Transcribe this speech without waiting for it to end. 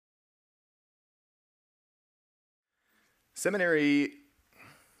Seminary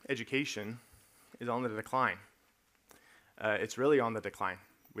education is on the decline. It's really on the decline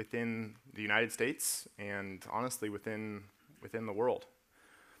within the United States and honestly within the world.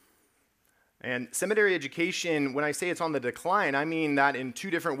 And seminary education, when I say it's on the decline, I mean that in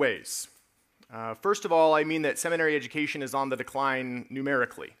two different ways. First of all, I mean that seminary education is on the decline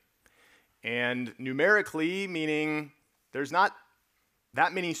numerically. And numerically meaning there's not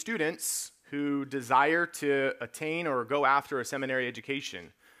that many students who desire to attain or go after a seminary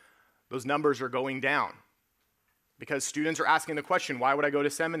education. Those numbers are going down because students are asking the question, why would I go to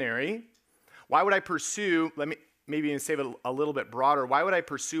seminary? Why would I pursue, let me maybe say it a little bit broader, why would I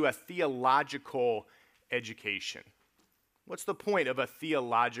pursue a theological education? What's the point of a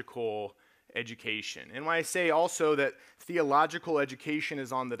theological education? And when I say also that theological education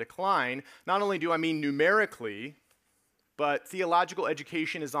is on the decline, not only do I mean numerically, but theological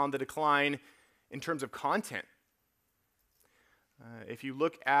education is on the decline in terms of content. If you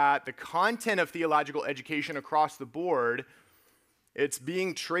look at the content of theological education across the board, it's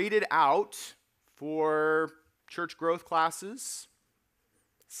being traded out for church growth classes,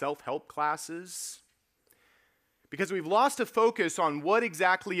 self-help classes, because we've lost a focus on what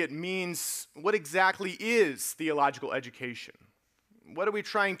exactly it means, what exactly is theological education. What are we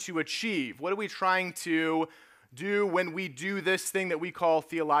trying to achieve? What are we trying to do when we do this thing that we call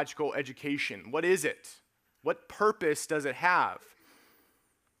theological education? What is it? What purpose does it have?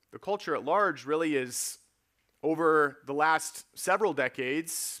 The culture at large really is, over the last several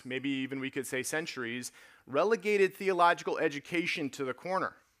decades, maybe even we could say centuries, relegated theological education to the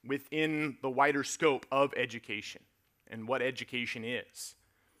corner within the wider scope of education and what education is.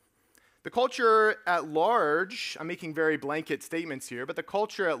 The culture at large, I'm making very blanket statements here, but the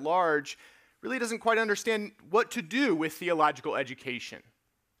culture at large really doesn't quite understand what to do with theological education.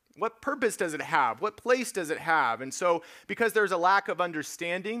 What purpose does it have? What place does it have? And so, because there's a lack of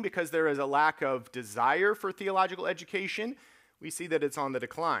understanding, because there is a lack of desire for theological education, we see that it's on the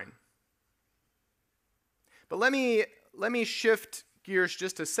decline. But let me shift gears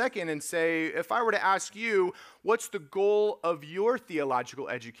just a second and say, if I were to ask you, what's the goal of your theological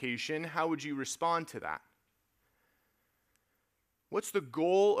education, how would you respond to that? What's the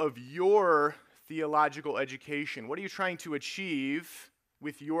goal of your theological education? What are you trying to achieve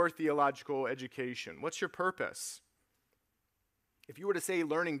with your theological education? What's your purpose? If you were to say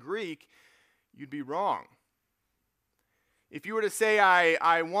learning Greek, you'd be wrong. If you were to say,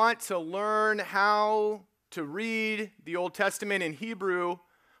 I want to learn how to read the Old Testament in Hebrew,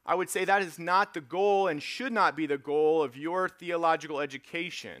 I would say that is not the goal and should not be the goal of your theological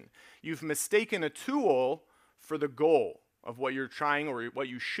education. You've mistaken a tool for the goal of what you're trying or what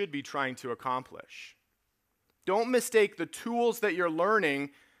you should be trying to accomplish. Don't mistake the tools that you're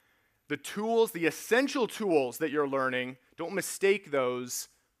learning, the essential tools that you're learning, don't mistake those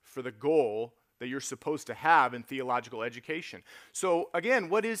for the goal that you're supposed to have in theological education. So again,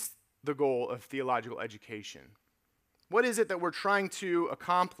 what is the goal of theological education? What is it that we're trying to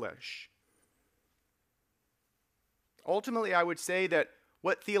accomplish? Ultimately, I would say that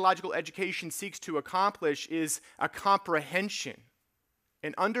what theological education seeks to accomplish is a comprehension,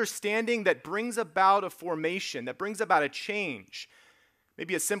 an understanding that brings about a formation, that brings about a change.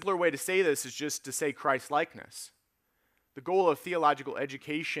 Maybe a simpler way to say this is just to say Christ-likeness. The goal of theological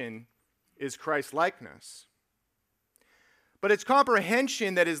education is Christ-likeness. But it's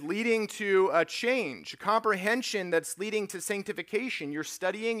comprehension that is leading to a change, a comprehension that's leading to sanctification. You're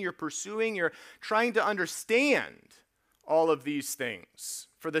studying, you're pursuing, you're trying to understand all of these things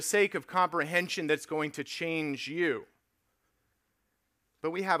for the sake of comprehension that's going to change you. But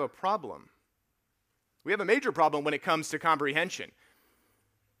we have a problem. We have a major problem when it comes to comprehension.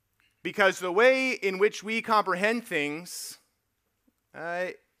 Because the way in which we comprehend things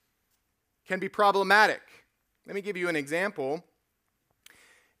can be problematic. Let me give you an example.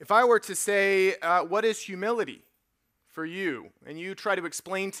 If I were to say, what is humility for you? And you try to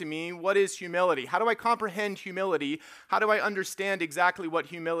explain to me, what is humility? How do I comprehend humility? How do I understand exactly what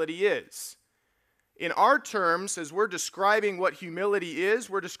humility is? In our terms, as we're describing what humility is,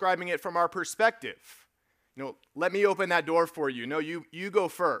 we're describing it from our perspective. Let me open that door for you. No, you go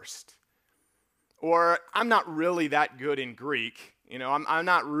first. Or, I'm not really that good in Greek. I'm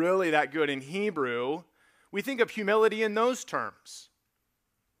not really that good in Hebrew. We think of humility in those terms.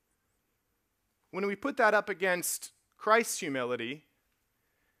 When we put that up against Christ's humility,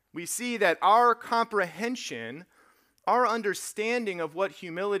 we see that our comprehension, our understanding of what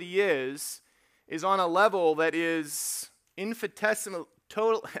humility is on a level that is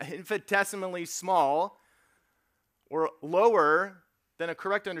infinitesimally small or lower than a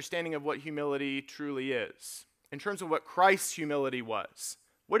correct understanding of what humility truly is. in terms of what Christ's humility was.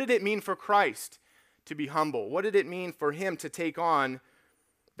 What did it mean for Christ to be humble? What did it mean for him to take on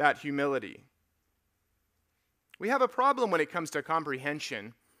that humility? We have a problem when it comes to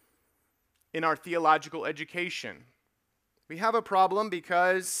comprehension in our theological education. We have a problem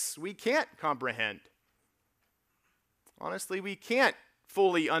because we can't comprehend. Honestly, we can't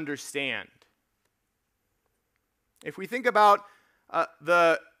fully understand. If we think about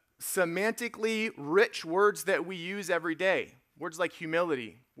the semantically rich words that we use every day, words like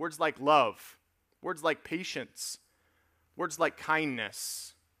humility, words like love, words like patience, words like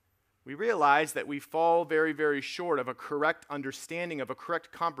kindness, we realize that we fall very, very short of a correct understanding, of a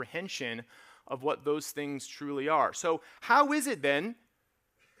correct comprehension of what those things truly are. So how is it then,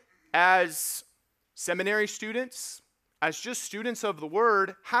 as seminary students, as just students of the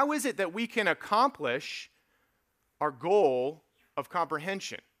Word, how is it that we can accomplish our goal of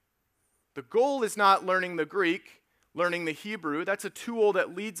comprehension? The goal is not learning the Greek, learning the Hebrew. That's a tool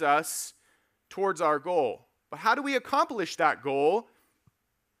that leads us towards our goal. But how do we accomplish that goal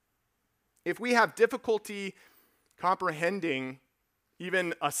if we have difficulty comprehending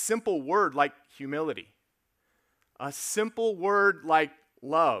even a simple word like humility, a simple word like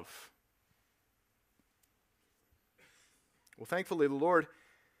love? Well, thankfully, the Lord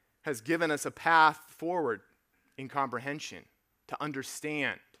has given us a path forward in comprehension, to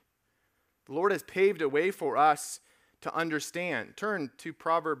understand. The Lord has paved a way for us to understand. Turn to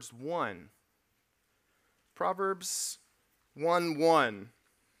Proverbs 1. Proverbs 1:1.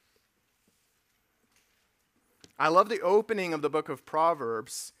 I love the opening of the book of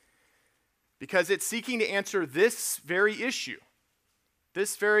Proverbs because it's seeking to answer this very issue,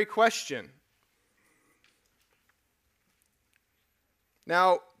 this very question.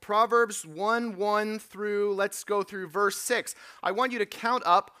 Now, Proverbs 1:1 through, let's go through verse 6. I want you to count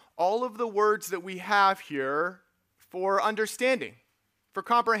up all of the words that we have here for understanding, for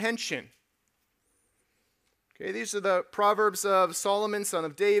comprehension. Okay, these are the Proverbs of Solomon, son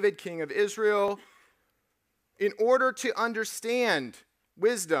of David, king of Israel. In order to understand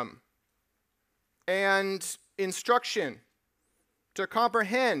wisdom and instruction, to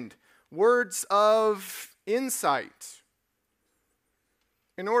comprehend words of insight,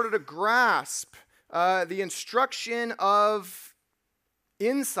 in order to grasp the instruction of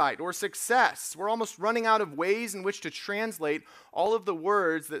insight or success. We're almost running out of ways in which to translate all of the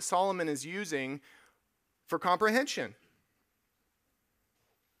words that Solomon is using for comprehension.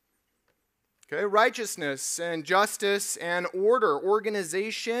 Okay, righteousness and justice and order,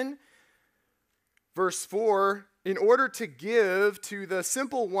 organization. Verse 4, in order to give to the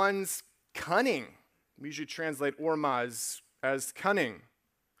simple ones cunning. We usually translate orma as cunning.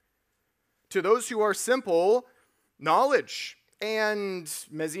 To those who are simple, knowledge and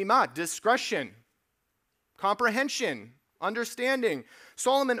mezimah, discretion, comprehension, understanding.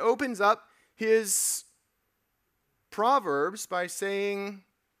 Solomon opens up his Proverbs by saying,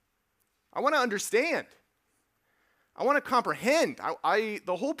 I want to understand. I want to comprehend.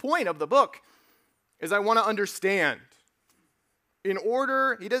 The whole point of the book is I want to understand. In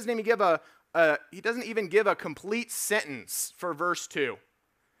order, he doesn't even give a complete sentence for verse 2.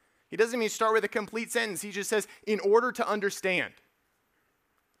 He doesn't even start with a complete sentence. He just says, in order to understand.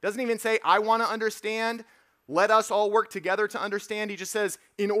 Doesn't even say, I want to understand. Let us all work together to understand. He just says,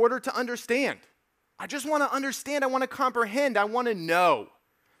 in order to understand. I just want to understand. I want to comprehend. I want to know.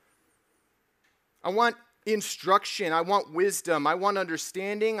 I want instruction. I want wisdom. I want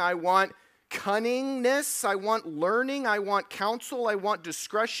understanding. I want cunningness. I want learning. I want counsel. I want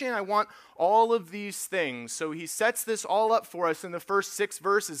discretion. I want all of these things. So he sets this all up for us in the first 6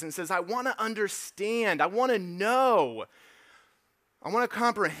 verses and says, I want to understand. I want to know. I want to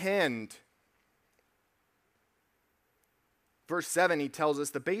comprehend. Verse 7, he tells us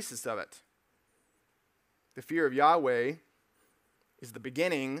the basis of it. The fear of Yahweh is the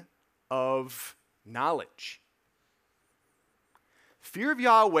beginning of knowledge. Fear of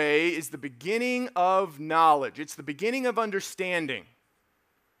Yahweh is the beginning of knowledge. It's the beginning of understanding.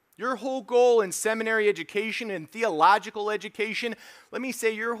 Your whole goal in seminary education and theological education, let me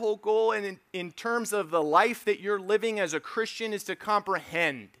say your whole goal in terms of the life that you're living as a Christian is to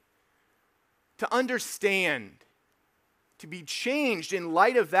comprehend, to understand, to be changed in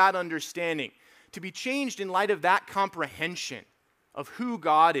light of that understanding, to be changed in light of that comprehension of who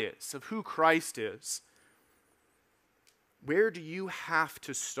God is, of who Christ is. Where do you have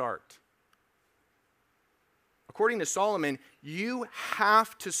to start? According to Solomon, you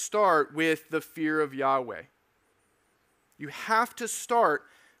have to start with the fear of Yahweh. You have to start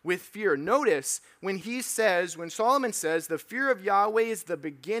with fear. Notice when Solomon says the fear of Yahweh is the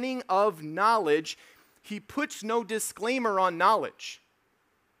beginning of knowledge, he puts no disclaimer on knowledge.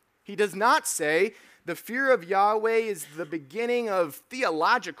 He does not say the fear of Yahweh is the beginning of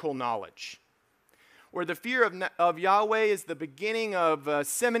theological knowledge, or the fear of Yahweh is the beginning of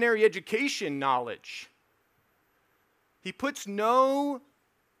seminary education knowledge. He puts no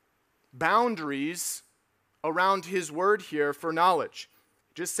boundaries around his word here for knowledge.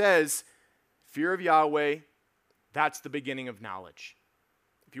 It just says, fear of Yahweh, that's the beginning of knowledge.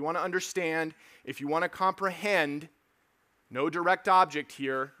 If you want to understand, if you want to comprehend, no direct object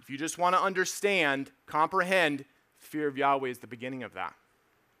here. If you just want to understand, comprehend, fear of Yahweh is the beginning of that.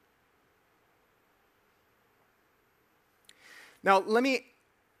 Now, let me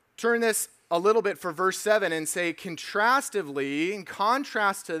turn this a little bit for verse 7 and say, contrastively, in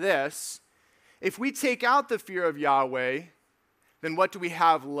contrast to this, if we take out the fear of Yahweh, then what do we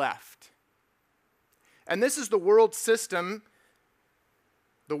have left? And this is the world system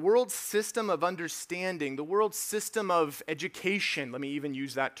of understanding, the world system of education. Let me even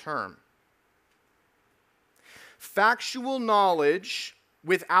use that term. Factual knowledge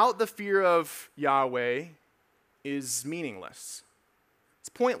without the fear of Yahweh is meaningless. It's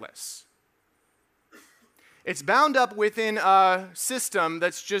pointless. It's bound up within a system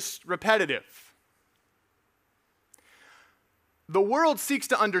that's just repetitive. The world seeks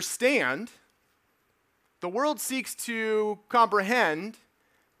to understand, the world seeks to comprehend,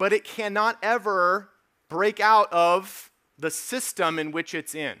 but it cannot ever break out of the system in which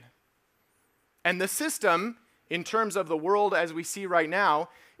it's in. And the system, in terms of the world as we see right now,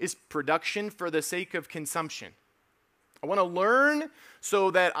 is production for the sake of consumption. I want to learn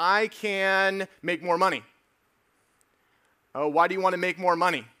so that I can make more money. Why do you want to make more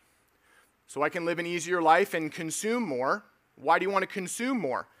money? So I can live an easier life and consume more. Why do you want to consume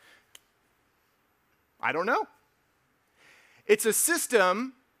more? I don't know. It's a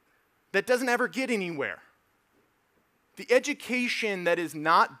system that doesn't ever get anywhere. The education that is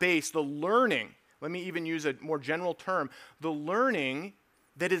not based, the learning, let me even use a more general term, the learning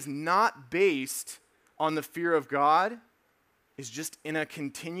that is not based on the fear of God is just in a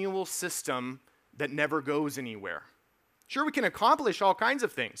continual system that never goes anywhere. Sure, we can accomplish all kinds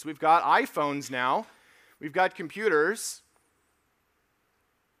of things. We've got iPhones now. We've got computers.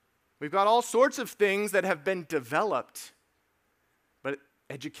 We've got all sorts of things that have been developed. But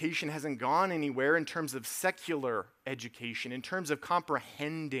education hasn't gone anywhere in terms of secular education, in terms of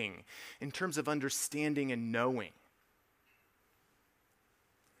comprehending, in terms of understanding and knowing.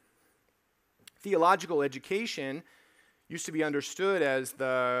 Theological education used to be understood as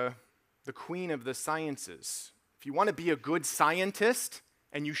the queen of the sciences. If you want to be a good scientist,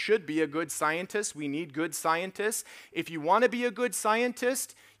 and you should be a good scientist, we need good scientists. If you want to be a good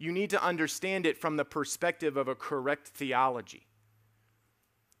scientist, you need to understand it from the perspective of a correct theology.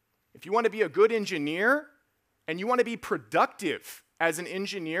 If you want to be a good engineer, and you want to be productive as an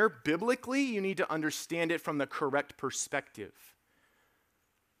engineer biblically, you need to understand it from the correct perspective.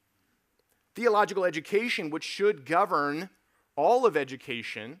 Theological education, which should govern all of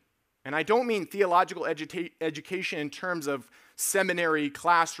education, and I don't mean theological education in terms of seminary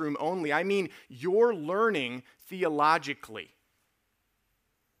classroom only. I mean your learning theologically.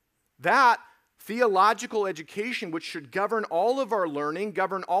 That theological education, which should govern all of our learning,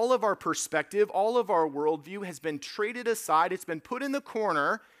 govern all of our perspective, all of our worldview, has been traded aside. It's been put in the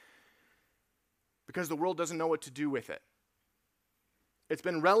corner because the world doesn't know what to do with it. It's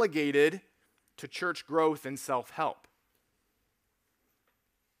been relegated to church growth and self-help.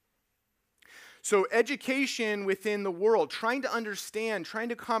 So education within the world, trying to understand, trying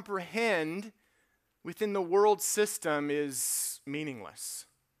to comprehend within the world system is meaningless.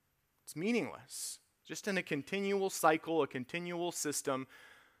 It's meaningless. Just in a continual cycle, a continual system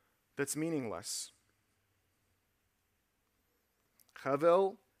that's meaningless.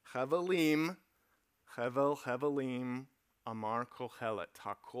 Hevel, hevelim, hevel, hevelim, amar kohelet,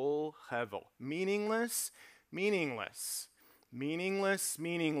 hakol hevel. Meaningless, meaningless. Meaningless,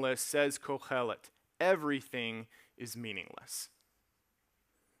 meaningless, says Kohelet. Everything is meaningless.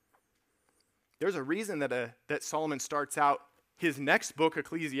 There's a reason that Solomon starts out his next book,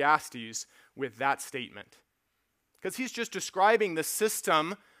 Ecclesiastes, with that statement. Because he's just describing the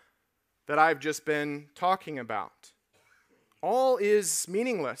system that I've just been talking about. All is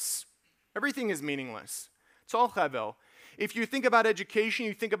meaningless. Everything is meaningless. It's all Hevel. If you think about education,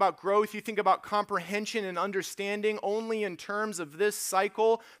 you think about growth, you think about comprehension and understanding only in terms of this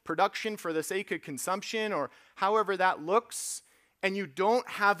cycle, production for the sake of consumption, or however that looks, and you don't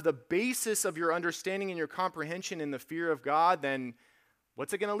have the basis of your understanding and your comprehension in the fear of God, then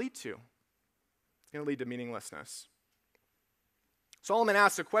what's it going to lead to? It's going to lead to meaninglessness. Solomon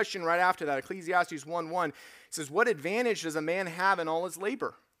asks a question right after that, Ecclesiastes 1:1. It says, what advantage does a man have in all his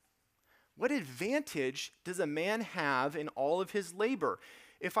labor? What advantage does a man have in all of his labor?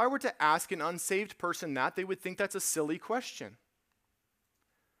 If I were to ask an unsaved person that, they would think that's a silly question.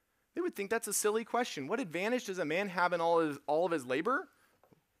 They would think that's a silly question. What advantage does a man have in all of his labor?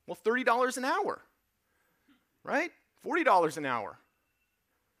 Well, $30 an hour, right? $40 an hour.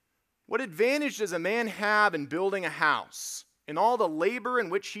 What advantage does a man have in building a house, in all the labor in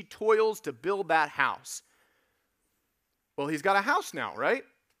which he toils to build that house? Well, he's got a house now, right?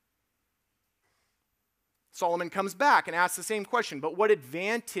 Solomon comes back and asks the same question, but what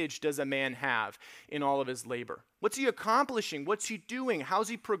advantage does a man have in all of his labor? What's he accomplishing? What's he doing? How's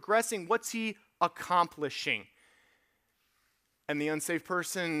he progressing? What's he accomplishing? And the unsaved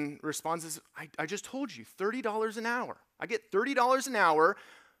person responds, I just told you, $30 an hour. I get $30 an hour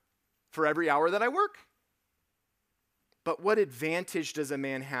for every hour that I work. But what advantage does a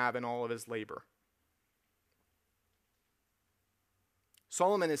man have in all of his labor?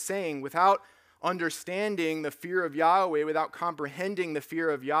 Solomon is saying, without understanding the fear of Yahweh, without comprehending the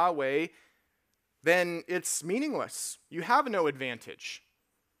fear of Yahweh, then it's meaningless. You have no advantage.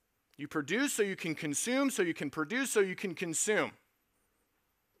 You produce so you can consume, so you can produce so you can consume.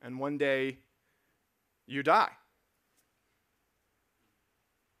 And one day, you die.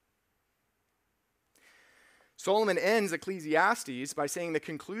 Solomon ends Ecclesiastes by saying the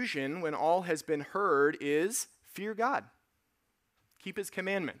conclusion, when all has been heard, is fear God. Keep his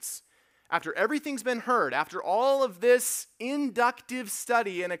commandments. After everything's been heard, after all of this inductive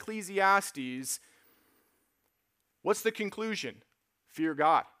study in Ecclesiastes, what's the conclusion? Fear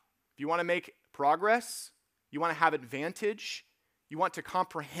God. If you want to make progress, you want to have advantage, you want to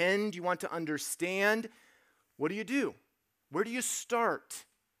comprehend, you want to understand, what do? Where do you start?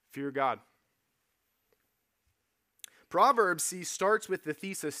 Fear God. Proverbs starts with the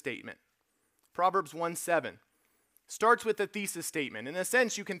thesis statement. Proverbs 1:7 starts with the thesis statement. In a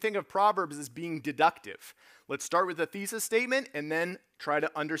sense, you can think of Proverbs as being deductive. Let's start with the thesis statement and then try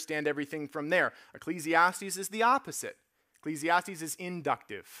to understand everything from there. Ecclesiastes is the opposite. Ecclesiastes is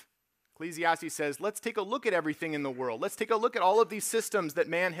inductive. Ecclesiastes says, let's take a look at everything in the world. Let's take a look at all of these systems that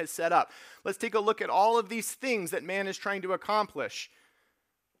man has set up. Let's take a look at all of these things that man is trying to accomplish.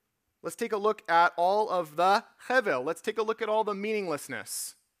 Let's take a look at all of the hevel. Let's take a look at all the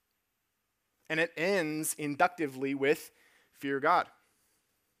meaninglessness. And it ends inductively with fear God.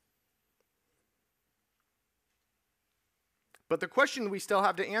 But the question we still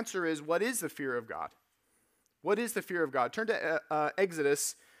have to answer is, what is the fear of God? What is the fear of God? Turn to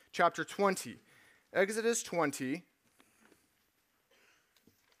Exodus chapter 20. Exodus 20.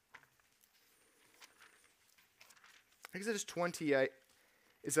 Exodus 20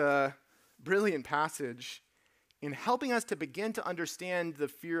 is a brilliant passage in helping us to begin to understand the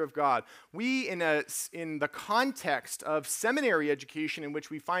fear of God. We, in the context of seminary education in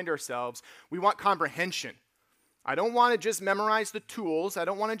which we find ourselves, we want comprehension. I don't want to just memorize the tools. I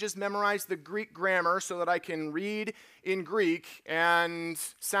don't want to just memorize the Greek grammar so that I can read in Greek and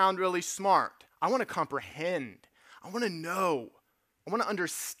sound really smart. I want to comprehend. I want to know. I want to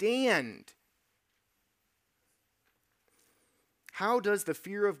understand. How does the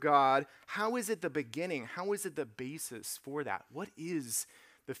fear of God, how is it the beginning? How is it the basis for that? What is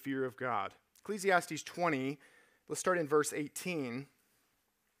the fear of God? Ecclesiastes 20, let's start in verse 18.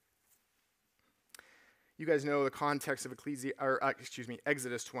 You guys know the context of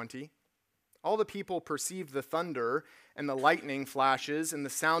Exodus 20. All the people perceived the thunder and the lightning flashes and the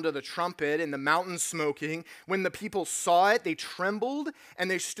sound of the trumpet and the mountain smoking. When the people saw it, they trembled and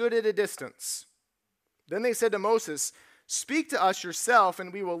they stood at a distance. Then they said to Moses, "Speak to us yourself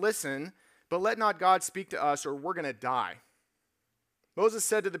and we will listen, but let not God speak to us or we're going to die." Moses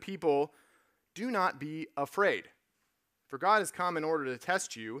said to the people, "Do not be afraid, for God has come in order to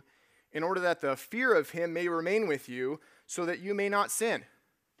test you, in order that the fear of him may remain with you, so that you may not sin."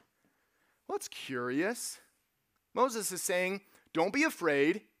 Well, that's curious. Moses is saying, don't be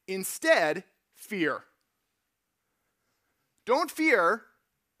afraid, instead, fear. Don't fear.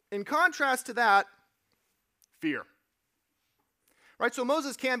 In contrast to that, fear. Right, so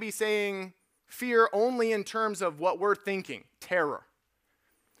Moses can't be saying fear only in terms of what we're thinking, terror.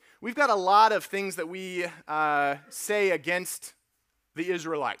 We've got a lot of things that we say against the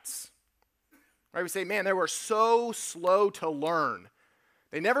Israelites. Right, we say, man, they were so slow to learn.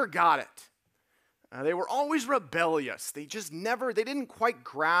 They never got it. They were always rebellious. They didn't quite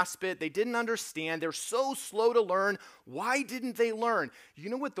grasp it. They didn't understand. They're so slow to learn. Why didn't they learn? You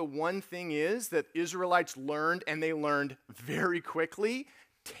know what the one thing is that Israelites learned, and they learned very quickly?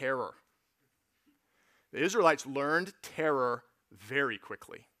 Terror. The Israelites learned terror very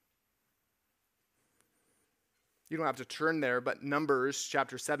quickly. You don't have to turn there, but Numbers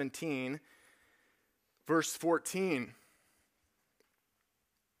chapter 17, verse 14.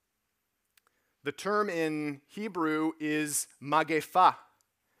 The term in Hebrew is magepha.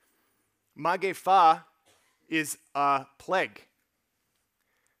 Magepha is a plague.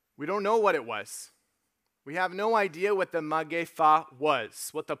 We don't know what it was. We have no idea what the magepha was,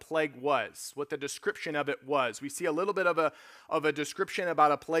 what the plague was, what the description of it was. We see a little bit of a description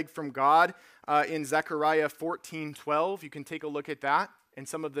about a plague from God in Zechariah 14:12. You can take a look at that and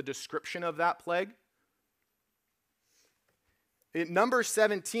some of the description of that plague. In Numbers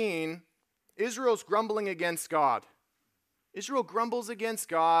 17, Israel's grumbling against God. Israel grumbles against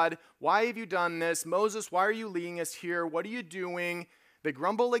God. Why have you done this? Moses, why are you leading us here? What are you doing? They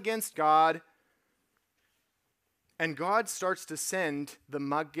grumble against God. And God starts to send the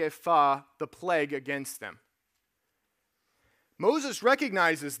magepha, the plague, against them. Moses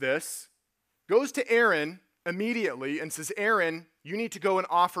recognizes this, goes to Aaron immediately and says, Aaron, you need to go and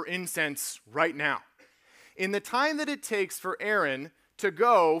offer incense right now. In the time that it takes for Aaron to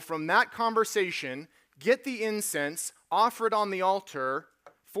go from that conversation, get the incense, offer it on the altar,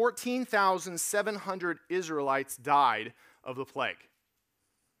 14,700 Israelites died of the plague.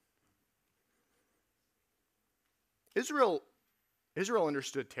 Israel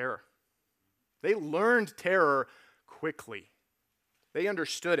understood terror. They learned terror quickly. They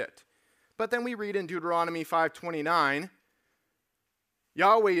understood it. But then we read in Deuteronomy 5:29,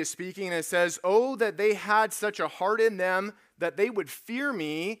 Yahweh is speaking and it says, "Oh, that they had such a heart in them that they would fear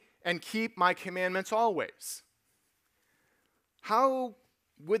me and keep my commandments always." How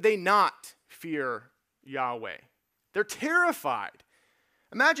would they not fear Yahweh? They're terrified.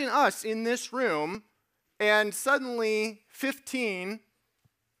 Imagine us in this room and suddenly 15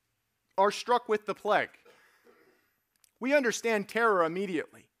 are struck with the plague. We understand terror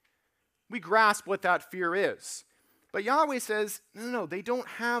immediately. We grasp what that fear is. But Yahweh says, no, they don't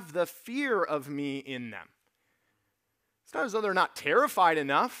have the fear of me in them. It's not as though they're not terrified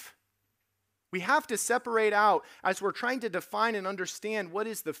enough. We have to separate out, as we're trying to define and understand what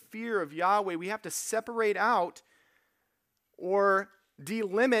is the fear of Yahweh, we have to separate out or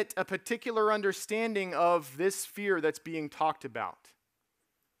delimit a particular understanding of this fear that's being talked about.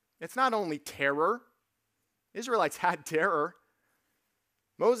 It's not only terror. Israelites had terror.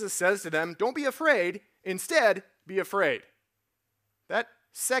 Moses says to them, don't be afraid. Instead, be afraid. That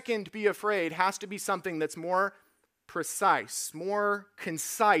second be afraid has to be something that's more precise, more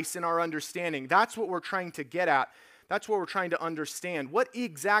concise in our understanding. That's what we're trying to get at. That's what we're trying to understand. What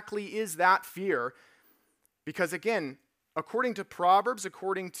exactly is that fear? Because again, according to Proverbs,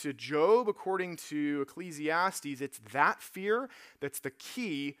 according to Job, according to Ecclesiastes, it's that fear that's the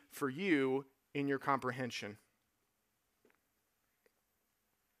key for you in your comprehension.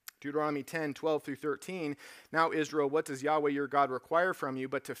 Deuteronomy 10:12-13, "Now Israel, what does Yahweh your God require from you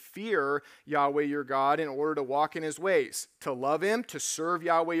but to fear Yahweh your God in order to walk in his ways, to love him, to serve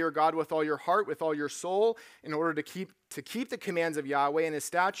Yahweh your God with all your heart, with all your soul, in order to keep the commands of Yahweh and his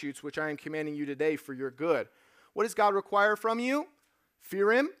statutes, which I am commanding you today for your good." What does God require from you?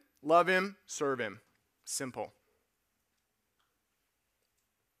 Fear him, love him, serve him. Simple.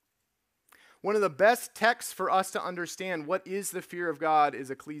 One of the best texts for us to understand what is the fear of God is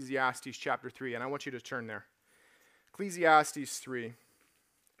Ecclesiastes chapter 3, and I want you to turn there. Ecclesiastes 3.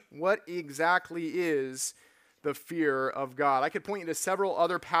 What exactly is the fear of God? I could point you to several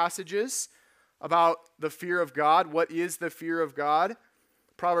other passages about the fear of God. What is the fear of God?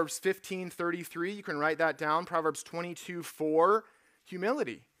 Proverbs 15:33, you can write that down. Proverbs 22:4,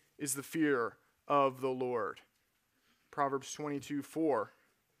 humility is the fear of the Lord. Proverbs 22:4.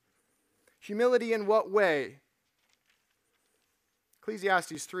 Humility in what way?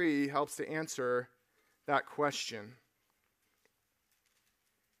 Ecclesiastes 3 helps to answer that question.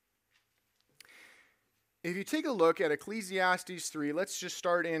 If you take a look at Ecclesiastes 3, let's just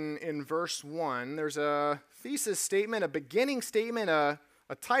start in verse 1. There's a thesis statement, a beginning statement, a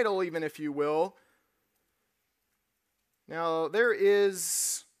title even, if you will. Now, there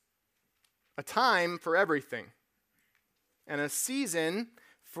is a time for everything and a season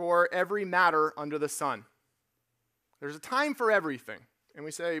for every matter under the sun. There's a time for everything. And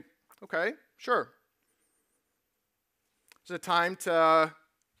we say, okay, sure. There's a time to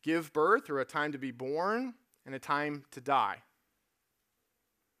give birth or a time to be born and a time to die.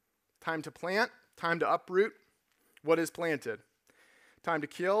 Time to plant, time to uproot what is planted. Time to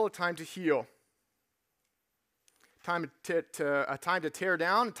kill, a time to heal. A time to tear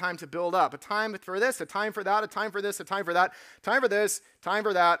down, a time to build up. A time for this, a time for that, a time for this, a time for that, time for this, time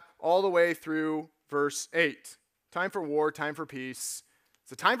for that, all the way through verse 8. time for war, time for peace.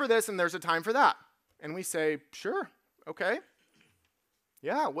 It's a time for this and there's a time for that. And we say, sure, okay.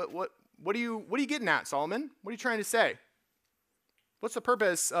 Yeah, what are you getting at, Solomon? What are you trying to say? What's the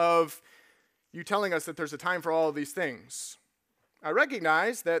purpose of you telling us that there's a time for all of these things? I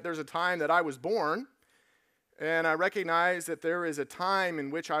recognize that there's a time that I was born, and I recognize that there is a time in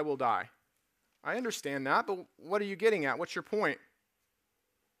which I will die. I understand that, but what are you getting at? What's your point?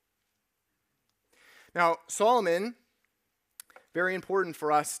 Now, Solomon, very important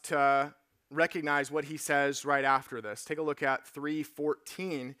for us to recognize what he says right after this. Take a look at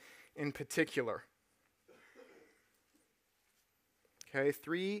 3:14 in particular. Okay,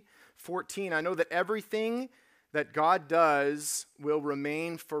 3:14. I know that everything that God does will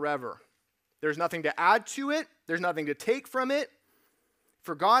remain forever. There's nothing to add to it. There's nothing to take from it.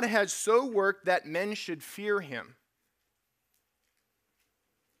 For God has so worked that men should fear him.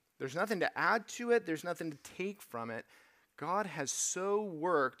 There's nothing to add to it. There's nothing to take from it. God has so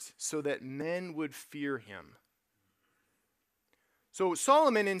worked so that men would fear him. So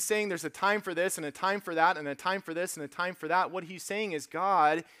Solomon, in saying there's a time for this and a time for that and a time for this and a time for that, what he's saying is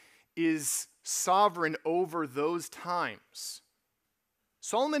God is sovereign over those times.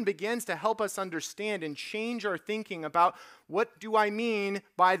 Solomon begins to help us understand and change our thinking about what do I mean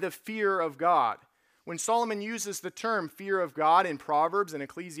by the fear of God. When Solomon uses the term fear of God in Proverbs and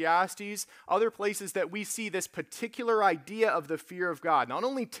Ecclesiastes, other places that we see this particular idea of the fear of God, not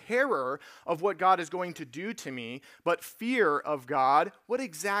only terror of what God is going to do to me, but fear of God, what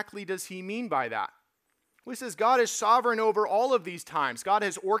exactly does he mean by that? Well, he says God is sovereign over all of these times. God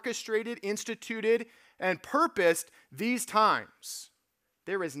has orchestrated, instituted, and purposed these times.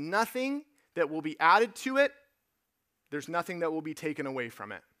 There is nothing that will be added to it. There's nothing that will be taken away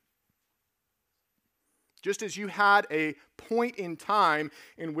from it. Just as you had a point in time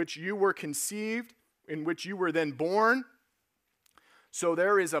in which you were conceived, in which you were then born, so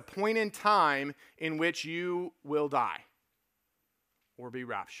there is a point in time in which you will die or be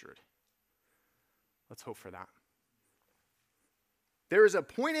raptured. Let's hope for that. There is a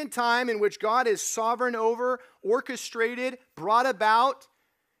point in time in which God is sovereign over, orchestrated, brought about,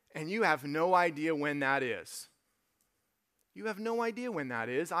 and you have no idea when that is. You have no idea when that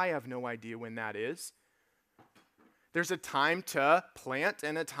is. I have no idea when that is. There's a time to plant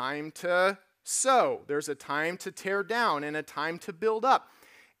and a time to sow. There's a time to tear down and a time to build up.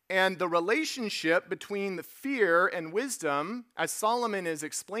 And the relationship between the fear and wisdom, as Solomon is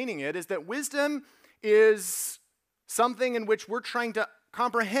explaining it, is that wisdom is something in which we're trying to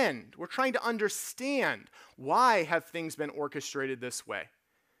comprehend. We're trying to understand why have things been orchestrated this way.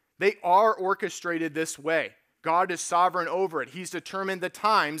 They are orchestrated this way. God is sovereign over it. He's determined the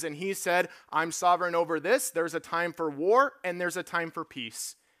times, and he said, I'm sovereign over this. There's a time for war, and there's a time for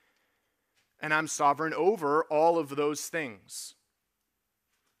peace. And I'm sovereign over all of those things.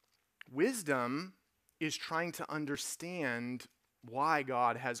 Wisdom is trying to understand why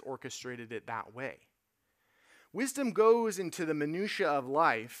God has orchestrated it that way. Wisdom goes into the minutiae of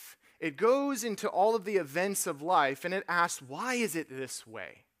life. It goes into all of the events of life, and it asks, why is it this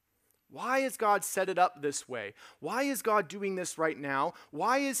way? Why has God set it up this way? Why is God doing this right now?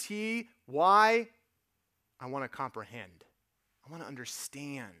 Why is he? Why? I want to comprehend. I want to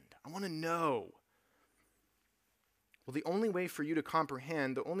understand. I want to know. Well, the only way for you to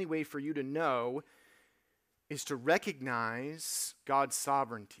comprehend, the only way for you to know is to recognize God's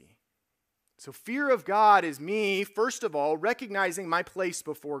sovereignty. So fear of God is me, first of all, recognizing my place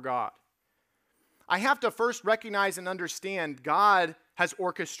before God. I have to first recognize and understand God has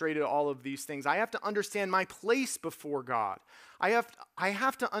orchestrated all of these things. I have to understand my place before God. I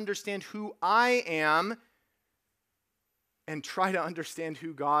have to understand who I am and try to understand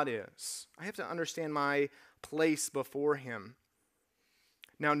who God is. I have to understand my place before him.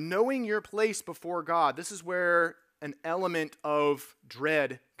 Now, knowing your place before God, this is where an element of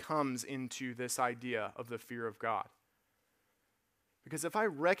dread comes into this idea of the fear of God. Because if I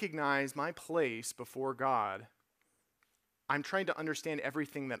recognize my place before God, I'm trying to understand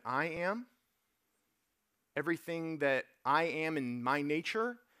everything that I am in my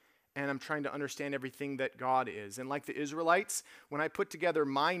nature, and I'm trying to understand everything that God is. And like the Israelites, when I put together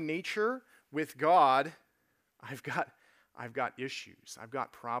my nature with God, I've got issues. I've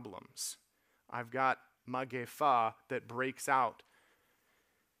got problems. I've got magefa that breaks out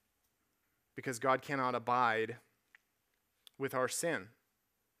because God cannot abide with our sin.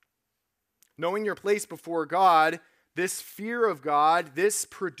 Knowing your place before God, this fear of God, this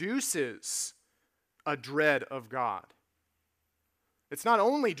produces a dread of God. It's not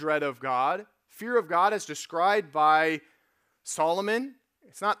only dread of God. Fear of God as described by Solomon.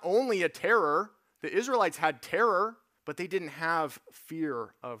 It's not only a terror. The Israelites had terror, but they didn't have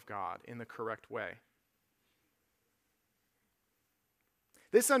fear of God in the correct way.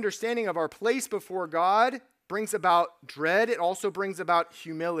 This understanding of our place before God brings about dread. It also brings about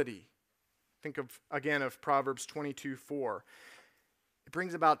humility. Think again of Proverbs 22:4. It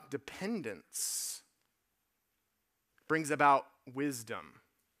brings about dependence. It brings about wisdom.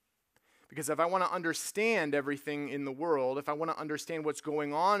 Because if I want to understand everything in the world, if I want to understand what's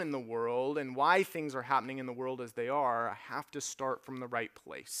going on in the world and why things are happening in the world as they are, I have to start from the right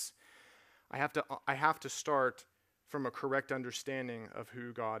place. I have to start from a correct understanding of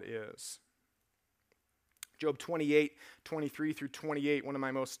who God is. Job 28:23 through 28, one of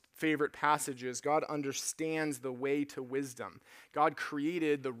my most favorite passages. God understands the way to wisdom. God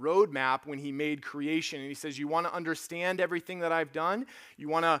created the roadmap when he made creation. And he says, you want to understand everything that I've done? You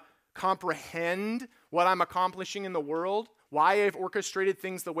want to comprehend what I'm accomplishing in the world? Why I've orchestrated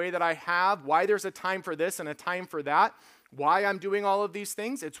things the way that I have? Why there's a time for this and a time for that? Why I'm doing all of these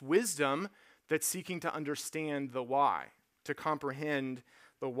things? It's wisdom that's seeking to understand the why, to comprehend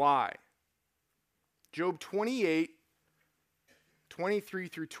the why. Job 28:23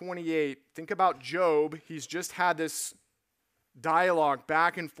 through 28. Think about Job. He's just had this dialogue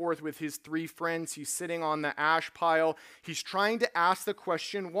back and forth with his three friends. He's sitting on the ash pile. He's trying to ask the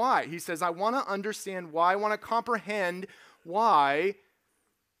question why. He says, I want to understand why. I want to comprehend why.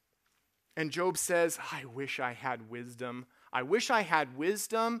 And Job says, I wish I had wisdom. I wish I had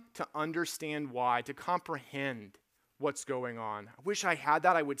wisdom to understand why, to comprehend what's going on. I wish I had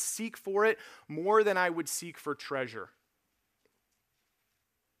that. I would seek for it more than I would seek for treasure.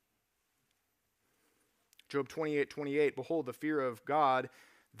 Job 28:28, behold, the fear of God,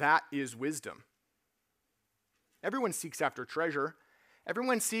 that is wisdom. Everyone seeks after treasure.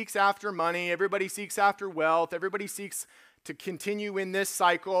 Everyone seeks after money. Everybody seeks after wealth. Everybody seeks to continue in this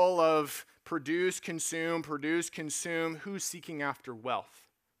cycle of produce, consume, produce, consume. Who's seeking after wealth?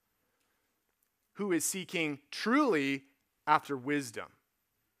 Who is seeking truly after wisdom?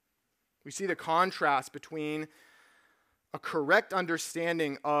 We see the contrast between a correct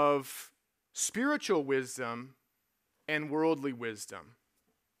understanding of spiritual wisdom and worldly wisdom.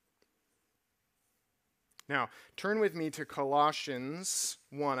 Now, turn with me to Colossians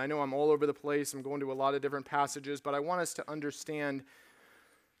 1. I know I'm all over the place. I'm going to a lot of different passages, but I want us to understand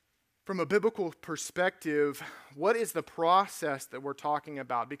from a biblical perspective, what is the process that we're talking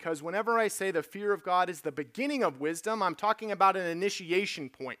about? Because whenever I say the fear of God is the beginning of wisdom, I'm talking about an initiation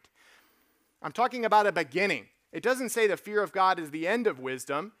point. I'm talking about a beginning. It doesn't say the fear of God is the end of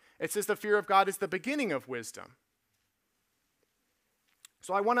wisdom. It says the fear of God is the beginning of wisdom.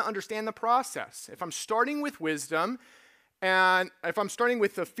 So I want to understand the process. If I'm starting with wisdom, and if I'm starting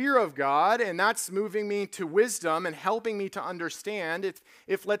with the fear of God, and that's moving me to wisdom and helping me to understand,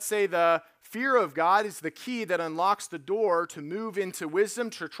 if let's say the fear of God is the key that unlocks the door to move into wisdom,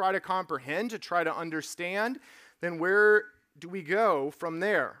 to try to comprehend, to try to understand, then where do we go from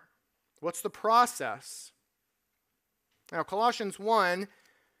there? What's the process? Now, Colossians 1,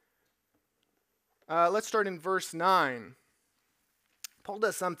 let's start in verse 9. Paul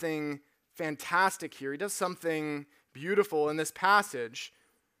does something fantastic here. He does something beautiful in this passage.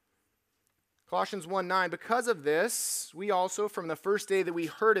 Colossians 1:9, because of this, we also, from the first day that we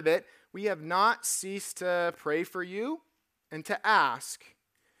heard of it, we have not ceased to pray for you and to ask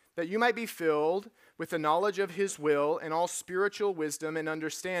that you might be filled with the knowledge of his will and all spiritual wisdom and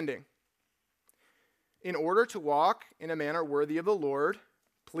understanding, in order to walk in a manner worthy of the Lord,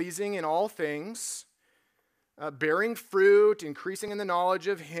 pleasing in all things, bearing fruit, increasing in the knowledge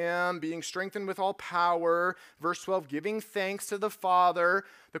of him, being strengthened with all power. Verse 12, giving thanks to the Father.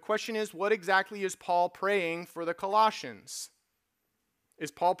 The question is, what exactly is Paul praying for the Colossians?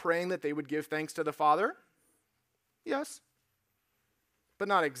 Is Paul praying that they would give thanks to the Father? Yes, but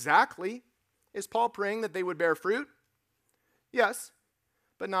not exactly. Is Paul praying that they would bear fruit? Yes,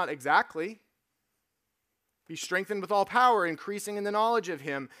 but not exactly. Be strengthened with all power, increasing in the knowledge of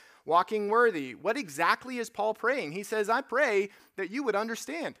him, walking worthy. What exactly is Paul praying? He says, I pray that you would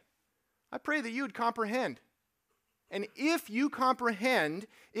understand. I pray that you would comprehend. And if you comprehend,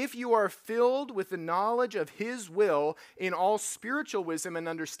 if you are filled with the knowledge of his will in all spiritual wisdom and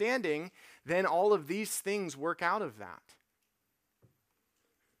understanding, then all of these things work out of that.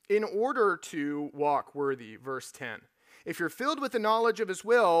 In order to walk worthy, verse 10. If you're filled with the knowledge of his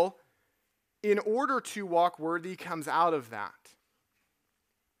will, in order to walk worthy comes out of that.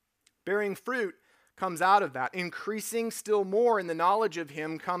 Bearing fruit comes out of that. Increasing still more in the knowledge of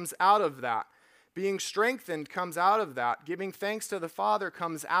him comes out of that. Being strengthened comes out of that. Giving thanks to the Father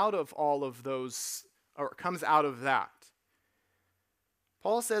comes out of all of those, or comes out of that.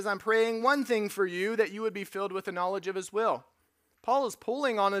 Paul says, I'm praying one thing for you, that you would be filled with the knowledge of his will. Paul is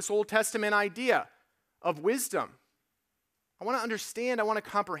pulling on this Old Testament idea of wisdom. I want to understand, I want to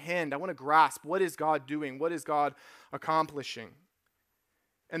comprehend, I want to grasp, what is God doing? What is God accomplishing?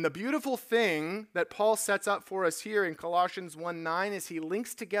 And the beautiful thing that Paul sets up for us here in Colossians 1:9 is he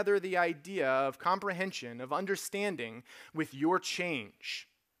links together the idea of comprehension, of understanding, with your change.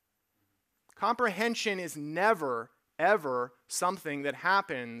 Comprehension is never, ever something that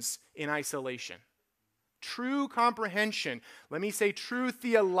happens in isolation. True comprehension, let me say true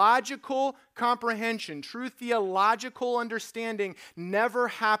theological comprehension, true theological understanding never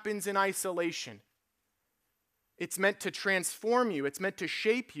happens in isolation. It's meant to transform you. It's meant to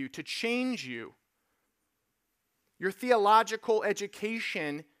shape you, to change you. Your theological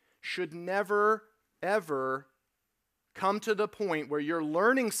education should never, ever come to the point where you're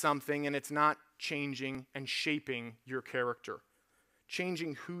learning something and it's not changing and shaping your character,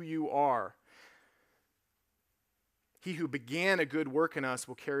 changing who you are. He who began a good work in us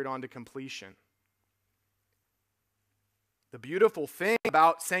will carry it on to completion. The beautiful thing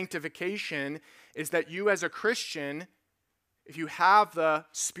about sanctification is that you as a Christian, if you have the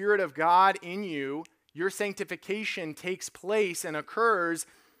Spirit of God in you, your sanctification takes place and occurs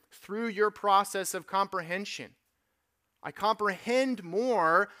through your process of comprehension. I comprehend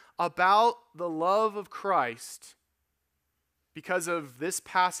more about the love of Christ because of this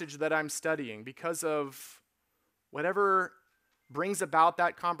passage that I'm studying, because of whatever brings about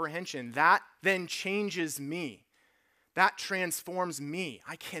that comprehension. That then changes me. That transforms me.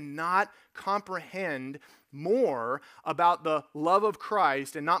 I cannot comprehend more about the love of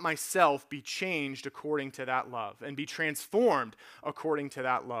Christ and not myself be changed according to that love and be transformed according to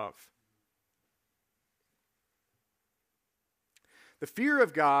that love. The fear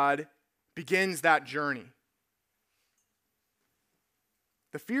of God begins that journey.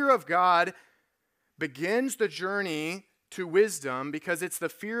 The fear of God begins the journey to wisdom because it's the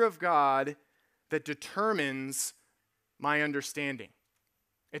fear of God that determines my understanding.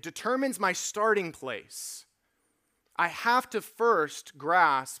 It determines my starting place. I have to first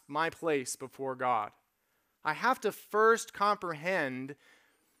grasp my place before God. I have to first comprehend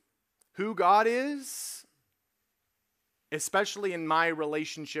who God is, especially in my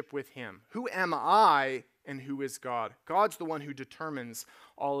relationship with Him. Who am I and who is God? God's the one who determines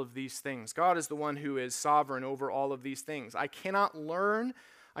all of these things. God is the one who is sovereign over all of these things. I cannot learn,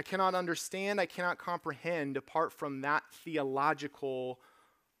 I cannot understand, I cannot comprehend apart from that theological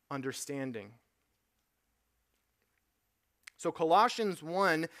understanding. So Colossians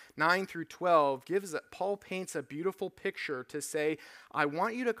 1:9-12 Paul paints a beautiful picture to say, I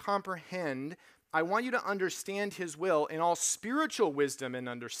want you to comprehend, I want you to understand His will in all spiritual wisdom and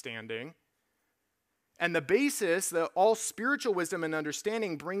understanding. And the basis that all spiritual wisdom and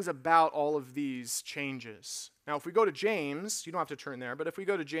understanding brings about all of these changes. Now, if we go to James, you don't have to turn there, but if we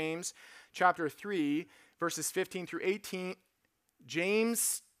go to James chapter 3, verses 15-18,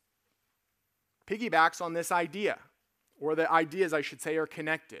 James piggybacks on this idea, or the ideas, I should say, are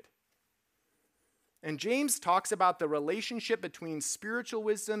connected. And James talks about the relationship between spiritual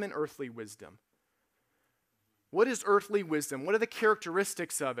wisdom and earthly wisdom. What is earthly wisdom? What are the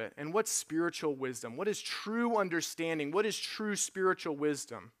characteristics of it? And what's spiritual wisdom? What is true understanding? What is true spiritual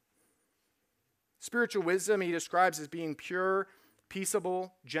wisdom? Spiritual wisdom he describes as being pure,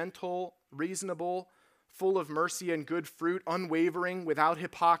 peaceable, gentle, reasonable, full of mercy and good fruit, unwavering, without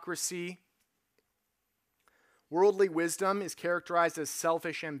hypocrisy. Worldly wisdom is characterized as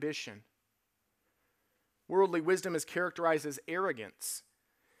selfish ambition. Worldly wisdom is characterized as arrogance.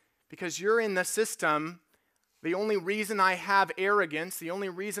 Because you're in the system, the only reason I have arrogance, the only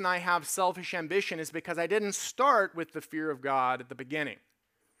reason I have selfish ambition is because I didn't start with the fear of God at the beginning.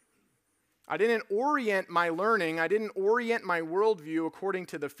 I didn't orient my learning, I didn't orient my worldview according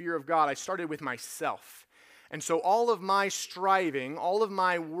to the fear of God. I started with myself. And so all of my striving, all of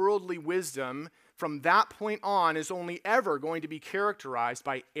my worldly wisdom from that point on is only ever going to be characterized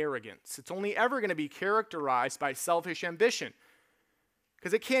by arrogance. It's only ever going to be characterized by selfish ambition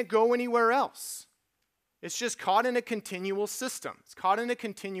because it can't go anywhere else. It's just caught in a continual system. It's caught in a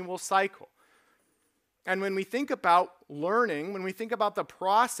continual cycle. And when we think about learning, when we think about the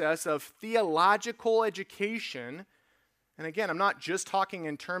process of theological education, and again, I'm not just talking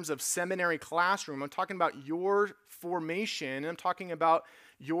in terms of seminary classroom, I'm talking about your formation, I'm talking about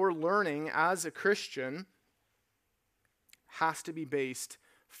your learning as a Christian, has to be based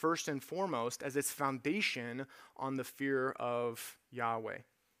first and foremost as its foundation on the fear of Yahweh,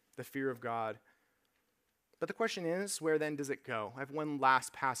 the fear of God. But the question is, where then does it go? I have one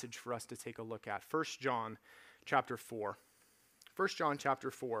last passage for us to take a look at. 1 John chapter 4. 1 John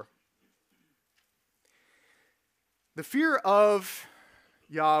chapter 4. The fear of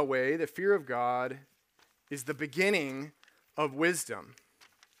Yahweh, the fear of God, is the beginning of wisdom.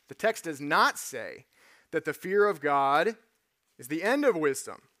 The text does not say that the fear of God is the end of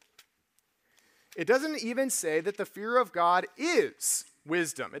wisdom. It doesn't even say that the fear of God is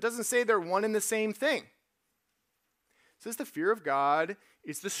wisdom. It doesn't say they're one and the same thing. It says the fear of God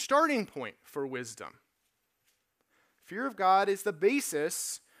is the starting point for wisdom. Fear of God is the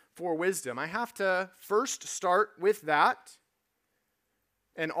basis for wisdom. I have to first start with that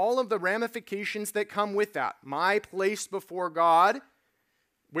and all of the ramifications that come with that. My place before God,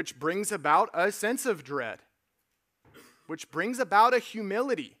 which brings about a sense of dread, which brings about a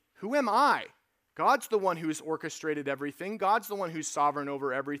humility. Who am I? God's the one who's orchestrated everything. God's the one who's sovereign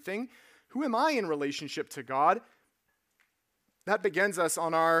over everything. Who am I in relationship to God? That begins us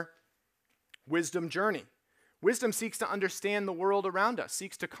on our wisdom journey. Wisdom seeks to understand the world around us,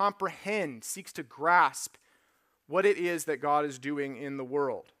 seeks to comprehend, seeks to grasp what it is that God is doing in the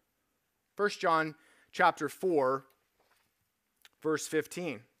world. 1 John chapter 4, verse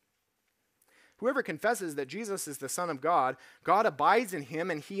 15. Whoever confesses that Jesus is the Son of God, God abides in him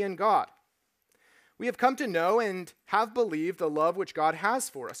and he in God. We have come to know and have believed the love which God has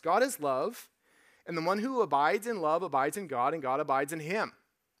for us. God is love, and the one who abides in love abides in God, and God abides in him.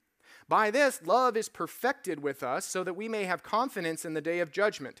 By this, love is perfected with us, so that we may have confidence in the day of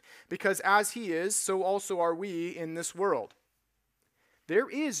judgment, because as he is, so also are we in this world. There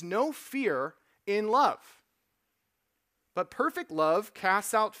is no fear in love, but perfect love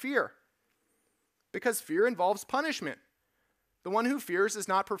casts out fear, because fear involves punishment. The one who fears is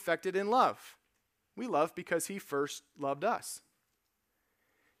not perfected in love. We love because he first loved us.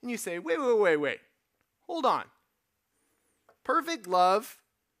 And you say, wait. Hold on. Perfect love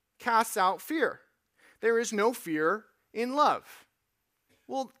casts out fear. There is no fear in love.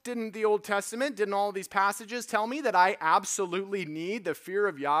 Well, didn't the Old Testament, didn't all these passages tell me that I absolutely need the fear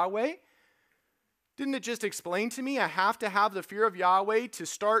of Yahweh? Didn't it just explain to me I have to have the fear of Yahweh to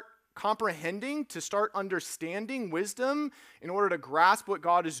start comprehending, to start understanding wisdom in order to grasp what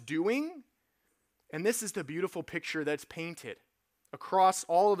God is doing? And this is the beautiful picture that's painted across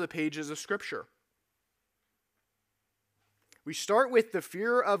all of the pages of Scripture. We start with the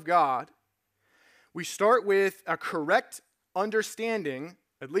fear of God. We start with a correct understanding,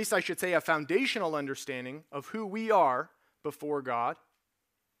 at least I should say a foundational understanding of who we are before God.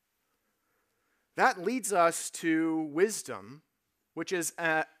 That leads us to wisdom, which is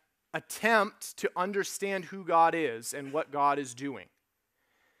an attempt to understand who God is and what God is doing.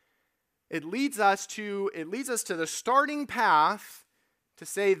 It leads us to the starting path to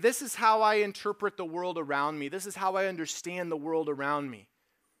say, this is how I interpret the world around me. This is how I understand the world around me.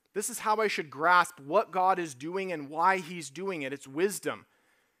 This is how I should grasp what God is doing and why he's doing it. It's wisdom.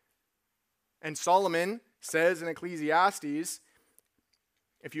 And Solomon says in Ecclesiastes,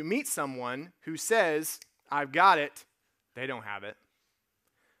 if you meet someone who says, I've got it, they don't have it.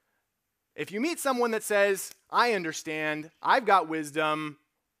 If you meet someone that says, I understand, I've got wisdom,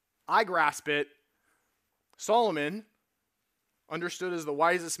 I grasp it, Solomon, understood as the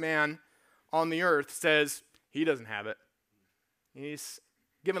wisest man on the earth, says he doesn't have it. He's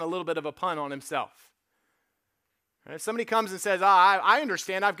given a little bit of a pun on himself. And if somebody comes and says, I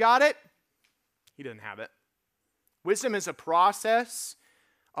understand, I've got it, he doesn't have it. Wisdom is a process,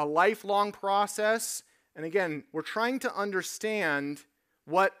 a lifelong process. And again, we're trying to understand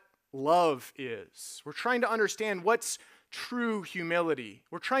what love is. We're trying to understand what's true humility.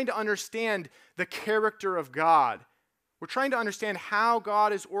 We're trying to understand the character of God. We're trying to understand how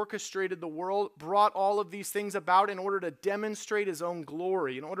God has orchestrated the world, brought all of these things about in order to demonstrate his own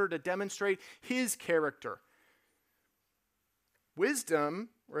glory, in order to demonstrate his character. Wisdom,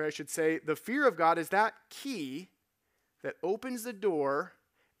 or I should say, the fear of God is that key that opens the door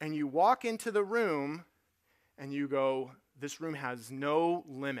and you walk into the room and you go, this room has no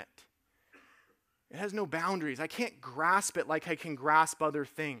limit. It has no boundaries. I can't grasp it like I can grasp other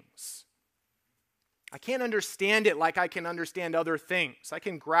things. I can't understand it like I can understand other things. I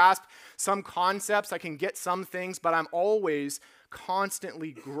can grasp some concepts, I can get some things, but I'm always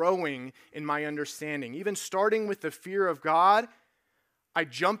constantly growing in my understanding. Even starting with the fear of God, I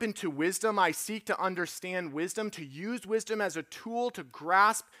jump into wisdom. I seek to understand wisdom, to use wisdom as a tool to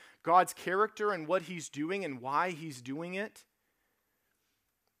grasp God's character and what he's doing and why he's doing it.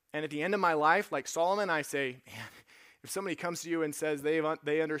 And at the end of my life, like Solomon, I say, man, if somebody comes to you and says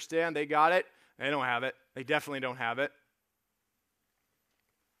they understand, they got it, they don't have it. They definitely don't have it.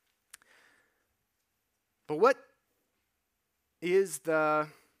 But what is the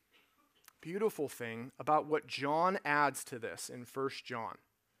beautiful thing about what John adds to this in 1 John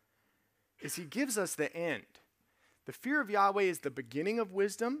is he gives us the end. The fear of Yahweh is the beginning of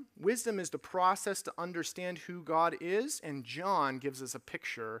wisdom. Wisdom is the process to understand who God is, and John gives us a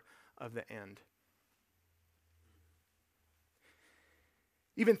picture of the end.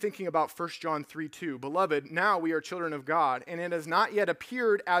 Even thinking about 1 John 3:2, beloved, now we are children of God, and it has not yet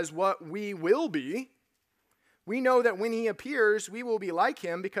appeared as what we will be. We know that when he appears, we will be like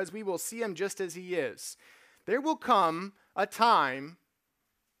him because we will see him just as he is. There will come a time,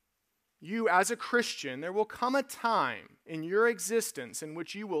 you as a Christian, there will come a time in your existence in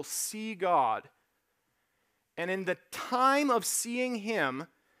which you will see God. And in the time of seeing him,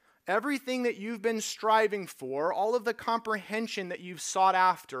 everything that you've been striving for, all of the comprehension that you've sought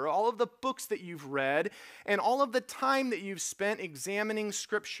after, all of the books that you've read, and all of the time that you've spent examining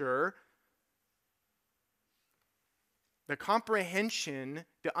Scripture, the comprehension,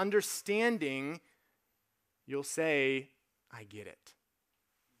 the understanding, you'll say, I get it.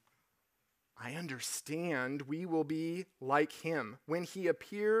 I understand we will be like him. When he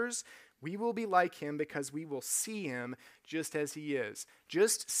appears, we will be like him because we will see him just as he is.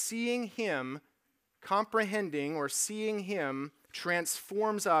 Just seeing him, comprehending or seeing him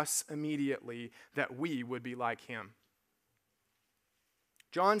transforms us immediately that we would be like him.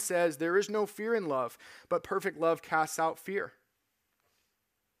 John says, there is no fear in love, but perfect love casts out fear.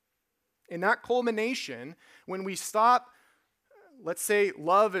 In that culmination, when we stop, let's say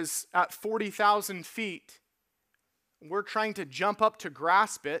love is at 40,000 feet, we're trying to jump up to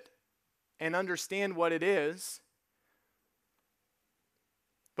grasp it and understand what it is.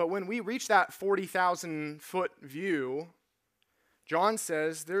 But when we reach that 40,000 foot view, John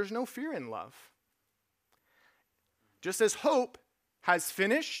says there's no fear in love. Just as hope has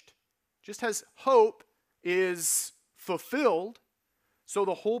finished, just as hope is fulfilled, so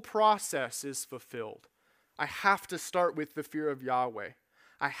the whole process is fulfilled. I have to start with the fear of Yahweh.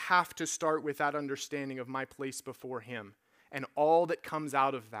 I have to start with that understanding of my place before him and all that comes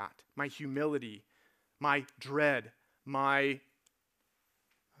out of that. My humility, my dread,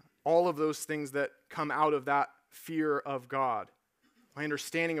 all of those things that come out of that fear of God. My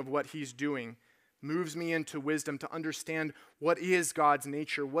understanding of what he's doing moves me into wisdom to understand what is God's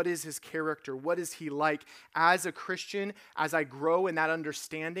nature, what is his character, what is he like. As a Christian, as I grow in that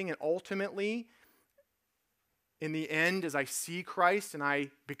understanding, and ultimately, in the end, as I see Christ and I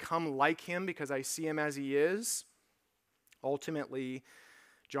become like him because I see him as he is, ultimately,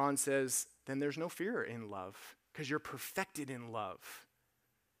 John says, then there's no fear in love because you're perfected in love.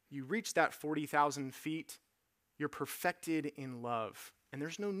 You reach that 40,000 feet, you're perfected in love. And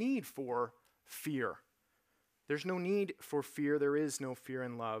there's no need for fear. There's no need for fear. There is no fear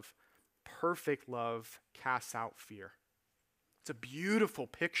in love. Perfect love casts out fear. It's a beautiful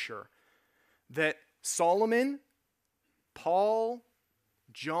picture that Solomon, Paul,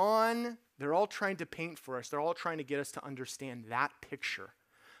 John, they're all trying to paint for us. They're all trying to get us to understand that picture.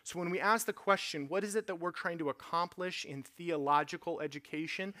 So when we ask the question, what is it that we're trying to accomplish in theological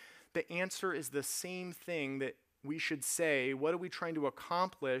education? The answer is the same thing that we should say. What are we trying to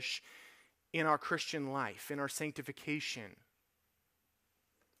accomplish in our Christian life, in our sanctification?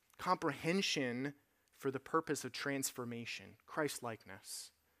 Comprehension for the purpose of transformation, Christ-likeness.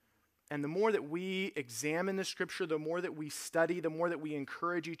 And the more that we examine the Scripture, the more that we study, the more that we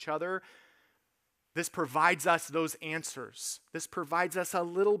encourage each other, this provides us those answers. This provides us a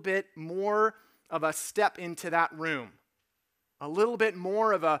little bit more of a step into that room, a little bit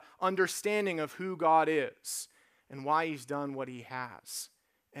more of an understanding of who God is and why he's done what he has.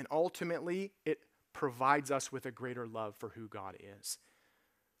 And ultimately, it provides us with a greater love for who God is.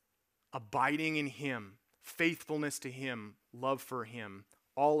 Abiding in him, faithfulness to him, love for him,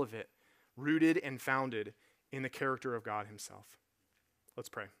 all of it rooted and founded in the character of God himself. Let's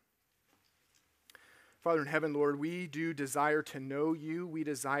pray. Father in heaven, Lord, we do desire to know you. We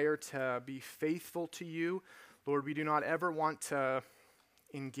desire to be faithful to you. Lord, we do not ever want to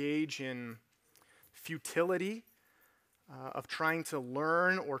engage in futility of trying to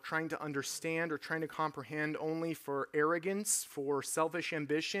learn or trying to understand or trying to comprehend only for arrogance, for selfish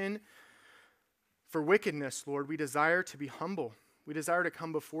ambition, for wickedness, Lord. We desire to be humble. We desire to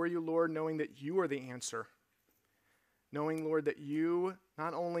come before you, Lord, knowing that you are the answer. Knowing, Lord, that you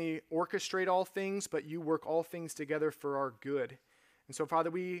not only orchestrate all things, but you work all things together for our good. And so, Father,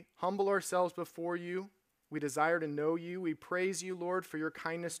 we humble ourselves before you. We desire to know you. We praise you, Lord, for your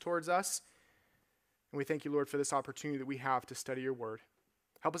kindness towards us. And we thank you, Lord, for this opportunity that we have to study your word.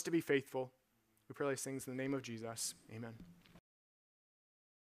 Help us to be faithful. We pray these things in the name of Jesus. Amen.